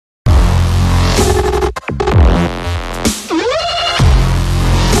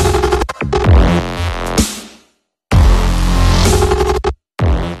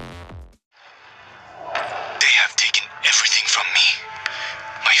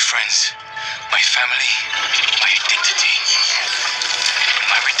friends, my family, my identity. But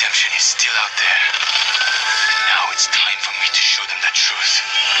my redemption is still out there. Now it's time for me to show them the truth.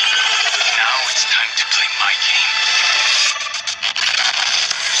 Now it's time to play my game.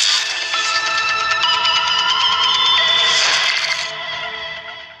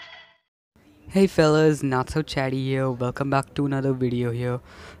 Hey fellas, NotSoChatty here. Welcome back to another video here,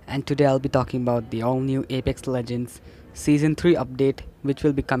 and today I'll be talking about the all new Apex Legends Season 3 update, which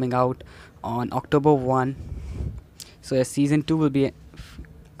will be coming out on October 1. So yeah, Season 2 will be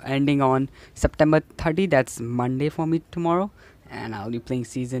ending on September 30. That's Monday for me tomorrow, and I'll be playing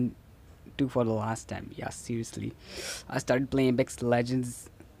Season 2 for the last time. Yeah, seriously, I started playing Apex Legends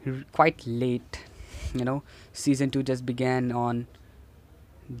quite late. Season 2 just began on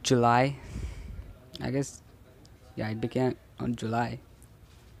July, I guess. Yeah, it began on July,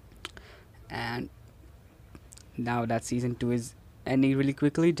 and now that Season 2 is ending really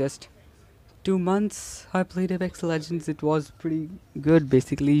quickly. Just 2 months I played Apex Legends. It was pretty good.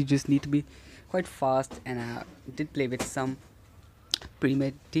 Basically, you just need to be quite fast, and I did play with some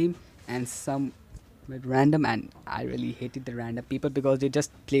pre-made team and some with random, and I really hated the random people because they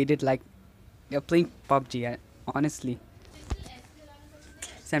just played it like they're playing PUBG. Honestly,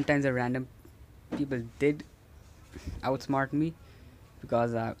 sometimes the random people did outsmart me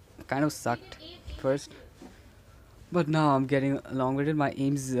because I kind of sucked first, but now I'm getting along with it. My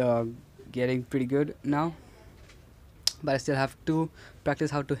aim's getting pretty good now, but I still have to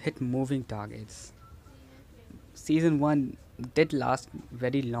practice how to hit moving targets. Season 1 did last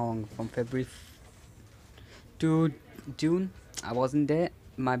very long, from February to June. I wasn't there.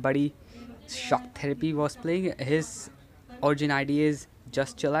 My buddy Shock Therapy was playing. His origin ID is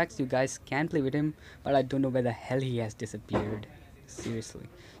Just Chillax. You guys can play with him, but I don't know where the hell he has disappeared. Seriously.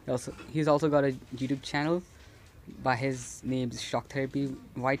 He's also got a YouTube channel by his name Shock Therapy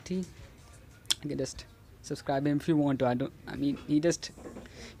YT. You can just subscribe him if you want to. He just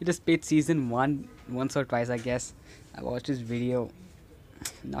paid Season 1 once or twice, I guess. I watched his video.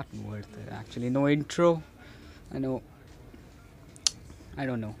 Not worth it, actually. No intro. I don't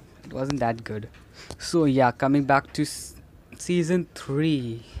know. It wasn't that good. So yeah, coming back to Season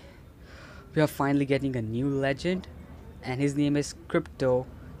 3, we are finally getting a new legend, and his name is Crypto,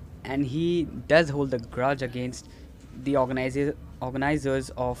 and he does hold a grudge against the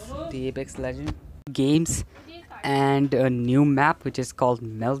organizers of the Apex Legends games and a new map which is called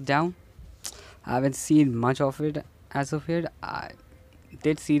Meltdown. I haven't seen much of it as of yet. I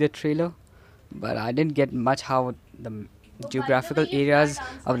did see the trailer, but I didn't get much how the geographical areas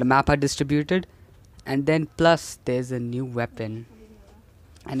of the map are distributed. And then plus there's a new weapon,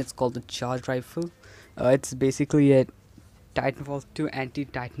 and it's called the charge rifle. It's basically a Titanfall 2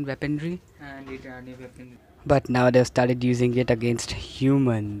 anti-Titan weaponry, but now they've started using it against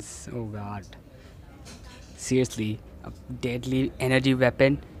humans. Oh god, seriously, a deadly energy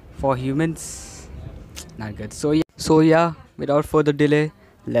weapon for humans? Not good. So yeah, without further delay,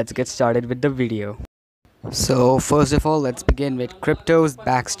 let's get started with the video. So first of all, let's begin with Crypto's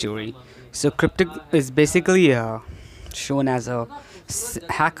backstory. So Crypto is basically shown as a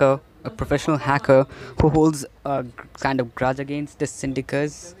hacker, a professional hacker who holds a kind of grudge against the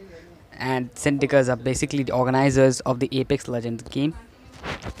Syndicates, and Syndicates are basically the organizers of the Apex Legends game.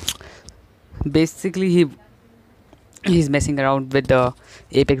 Basically, he's messing around with the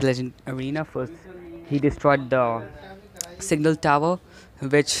Apex Legends arena. First, he destroyed the signal tower,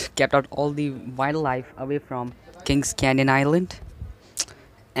 which kept out all the wildlife away from Kings Canyon Island,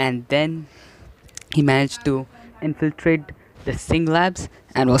 and then he managed to infiltrate the Sing Labs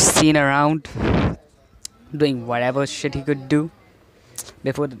and was seen around doing whatever shit he could do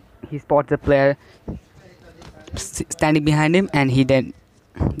before he spots a player standing behind him, and he then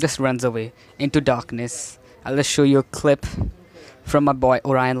just runs away into darkness. I'll just show you a clip from my boy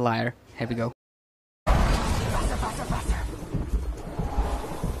Orion Liar. Here we go.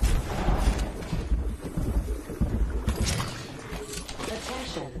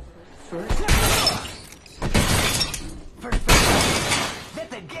 Let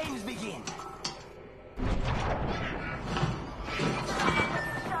the games begin.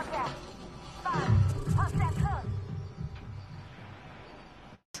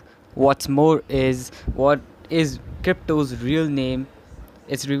 What's more is, what is Crypto's real name?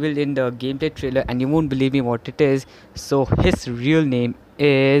 It's revealed in the gameplay trailer, and you won't believe me what it is. So his real name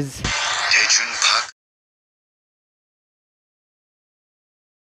is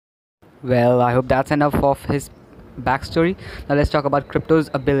well, I hope that's enough of his backstory. Now let's talk about Crypto's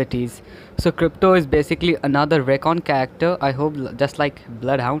abilities. So Crypto is basically another Recon character, I hope, just like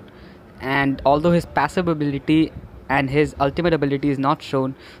Bloodhound, and although his passive ability and his ultimate ability is not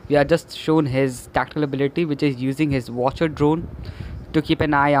shown. We are just shown his tactical ability, which is using his watcher drone to keep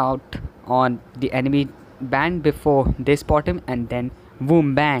an eye out on the enemy band before they spot him, and then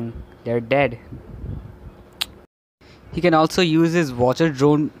boom bang, they're dead. He can also use his watcher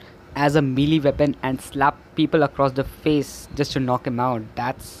drone as a melee weapon and slap people across the face just to knock him out.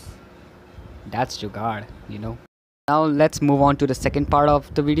 That's Jugaad, you know. Now let's move on to the second part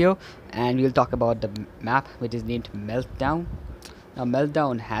of the video, and we'll talk about the map, which is named Meltdown. Now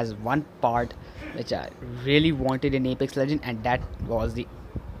Meltdown has one part which I really wanted in Apex Legends, and that was the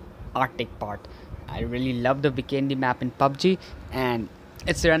Arctic part. I really love the Vikendi map in PUBG, and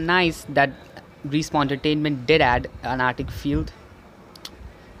it's nice that Respawn Entertainment did add an Arctic field.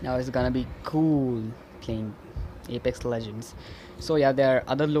 Now it's gonna be cool playing Apex Legends. So yeah, there are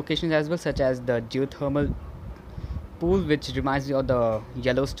other locations as well, such as the Geothermal pool, which reminds me of the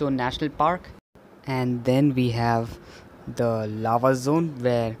Yellowstone National Park. And then we have the lava zone,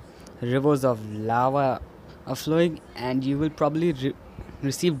 where rivers of lava are flowing, and you will probably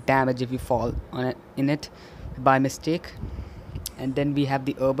receive damage if you fall in it by mistake. And then we have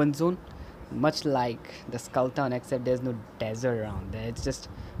the urban zone, much like the Skull Town, except there's no desert around there. It's just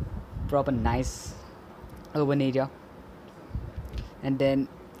proper nice urban area. And then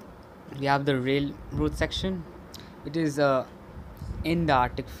we have the railroad section, which is in the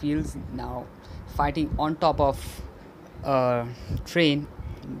Arctic fields. Now fighting on top of a train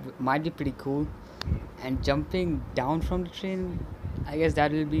might be pretty cool, and jumping down from the train, I guess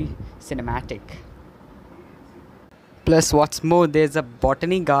that will be cinematic. Plus, what's more, there's a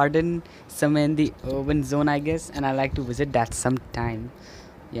botany garden somewhere in the urban zone, I guess, and I like to visit that sometime.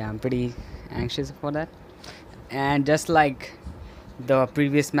 Yeah, I'm pretty anxious for that. And just like the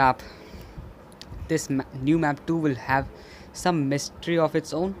previous map, this new map too will have some mystery of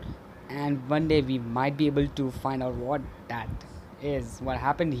its own, and one day we might be able to find out what that is, what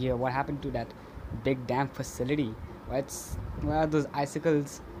happened here, what happened to that big dam facility. Why are those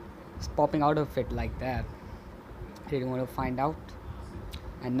icicles popping out of it like that? I really want to find out.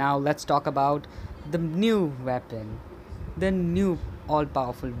 And now let's talk about the new weapon, the new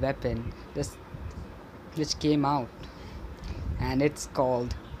all-powerful weapon which came out, and it's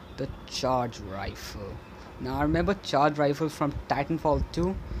called the charge rifle. Now I remember charge rifle from Titanfall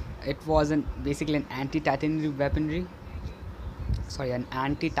 2. It was basically an anti-titan weaponry, an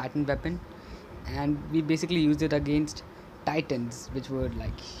anti-titan weapon, and we basically used it against titans, which were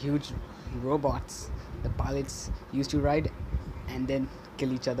like huge robots the pilots used to ride and then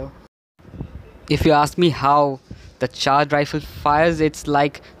kill each other. If you ask me how the charge rifle fires, it's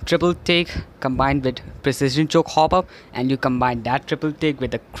like triple take combined with precision choke hop up, and you combine that triple take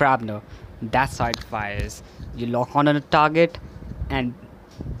with a crabner. That's how it fires. You lock on a target and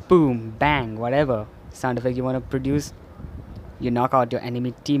boom, bang, whatever sound effect you want to produce, you knock out your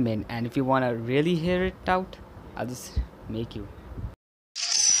enemy teammate. And if you want to really hear it out, I'll just make you.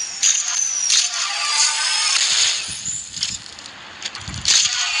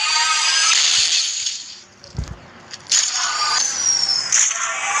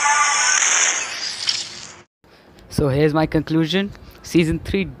 So here's my conclusion. Season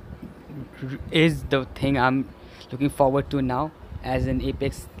 3 is the thing I'm looking forward to now as an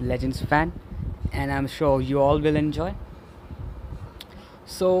Apex Legends fan, and I'm sure you all will enjoy.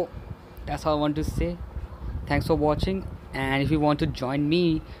 So that's all I want to say. Thanks for watching, and if you want to join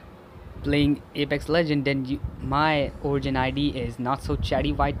me playing Apex Legends, then my origin ID is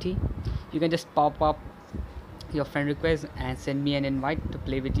NotSoChattyYT. You can just pop up your friend request and send me an invite to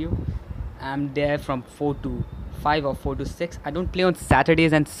play with you. I'm there from 4 to 5 or 4 to 6. I don't play on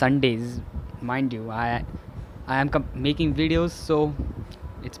Saturdays and Sundays, mind you. I am making videos, so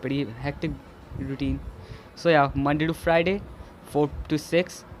it's pretty hectic routine. So yeah, Monday to Friday, 4 to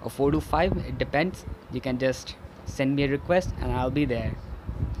 6 or 4 to 5, it depends. You can just send me a request and I'll be there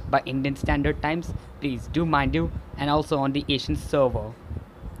by Indian Standard Times. Please do mind you, and also on the Asian server.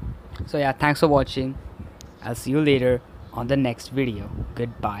 So yeah, thanks for watching. I'll see you later on the next video.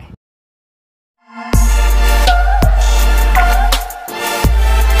 Goodbye.